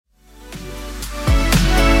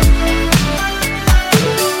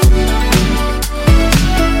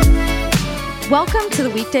Welcome to the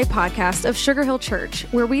Weekday podcast of Sugar Hill Church,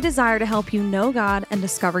 where we desire to help you know God and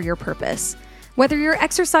discover your purpose. Whether you're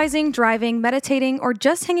exercising, driving, meditating, or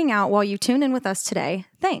just hanging out while you tune in with us today,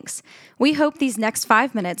 thanks. We hope these next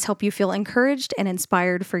 5 minutes help you feel encouraged and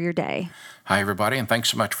inspired for your day. Hi, everybody, and thanks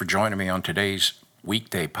so much for joining me on today's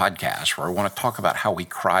Weekday podcast, where I want to talk about how we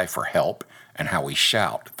cry for help and how we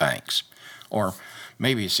shout thanks. Or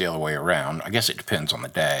maybe it's the other way around. I guess it depends on the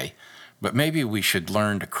day. But maybe we should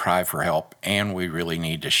learn to cry for help, and we really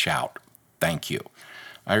need to shout thank you.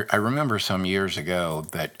 I remember some years ago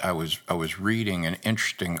that I was reading an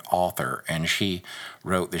interesting author, and she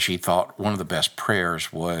wrote that she thought one of the best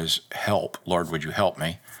prayers was, "Help, Lord, would you help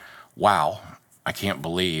me? Wow, I can't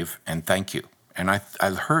believe, and thank you." And I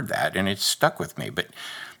heard that, and it stuck with me. But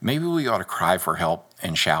maybe we ought to cry for help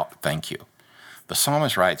and shout thank you. The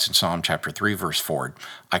psalmist writes in Psalm chapter 3, verse 4,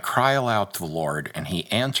 "I cry aloud to the Lord, and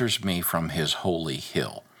he answers me from his holy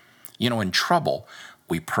hill." You know, in trouble,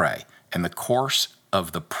 we pray. In the course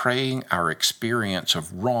of the praying, our experience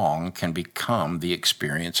of wrong can become the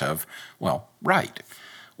experience of, well, right,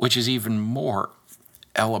 which is even more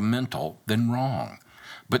elemental than wrong,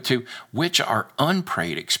 but to which our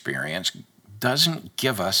unprayed experience doesn't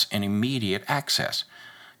give us an immediate access.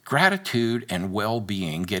 Gratitude and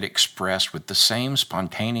well-being get expressed with the same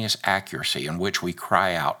spontaneous accuracy in which we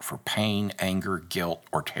cry out for pain, anger, guilt,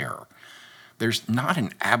 or terror. There's not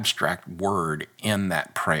an abstract word in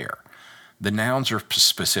that prayer. The nouns are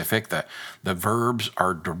specific, the verbs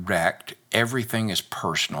are direct, everything is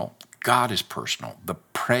personal, God is personal, the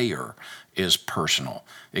prayer is personal,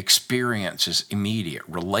 experience is immediate,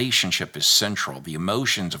 relationship is central, the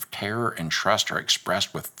emotions of terror and trust are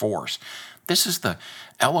expressed with force. This is the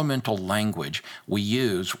elemental language we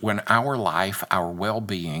use when our life, our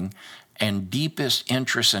well-being, and deepest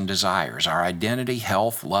interests and desires, our identity,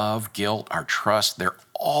 health, love, guilt, our trust, they're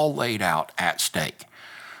all laid out at stake.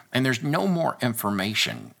 And there's no more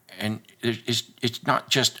information, and it's not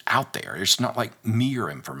just out there. It's not like mere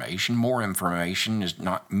information. More information is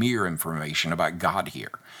not mere information about God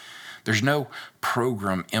here. There's no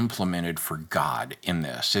program implemented for God in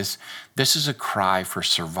this. This is a cry for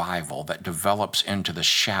survival that develops into the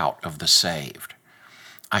shout of the saved.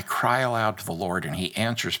 I cry aloud to the Lord, and he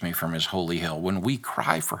answers me from his holy hill. When we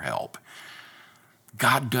cry for help,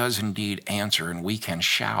 God does indeed answer, and we can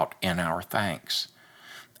shout in our thanks.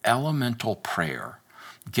 Elemental prayer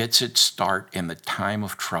gets its start in the time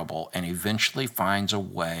of trouble and eventually finds a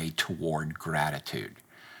way toward gratitude.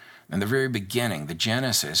 In the very beginning, the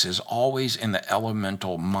Genesis is always in the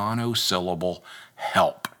elemental monosyllable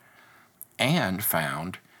help and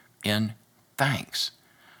found in thanks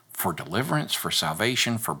for deliverance, for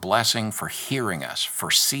salvation, for blessing, for hearing us, for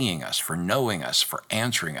seeing us, for knowing us, for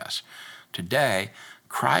answering us. Today,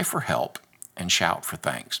 cry for help and shout for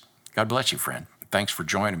thanks. God bless you, friend. Thanks for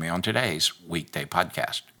joining me on today's Weekday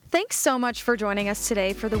podcast. Thanks so much for joining us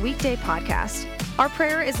today for the Weekday podcast. Our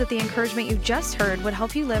prayer is that the encouragement you just heard would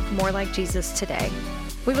help you live more like Jesus today.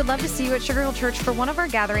 We would love to see you at Sugar Hill Church for one of our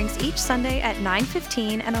gatherings each Sunday at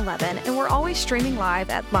 9:15 and 11, and we're always streaming live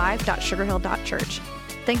at live.sugarhill.church.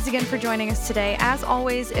 Thanks again for joining us today. As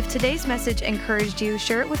always, if today's message encouraged you,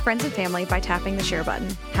 share it with friends and family by tapping the share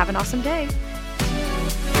button. Have an awesome day.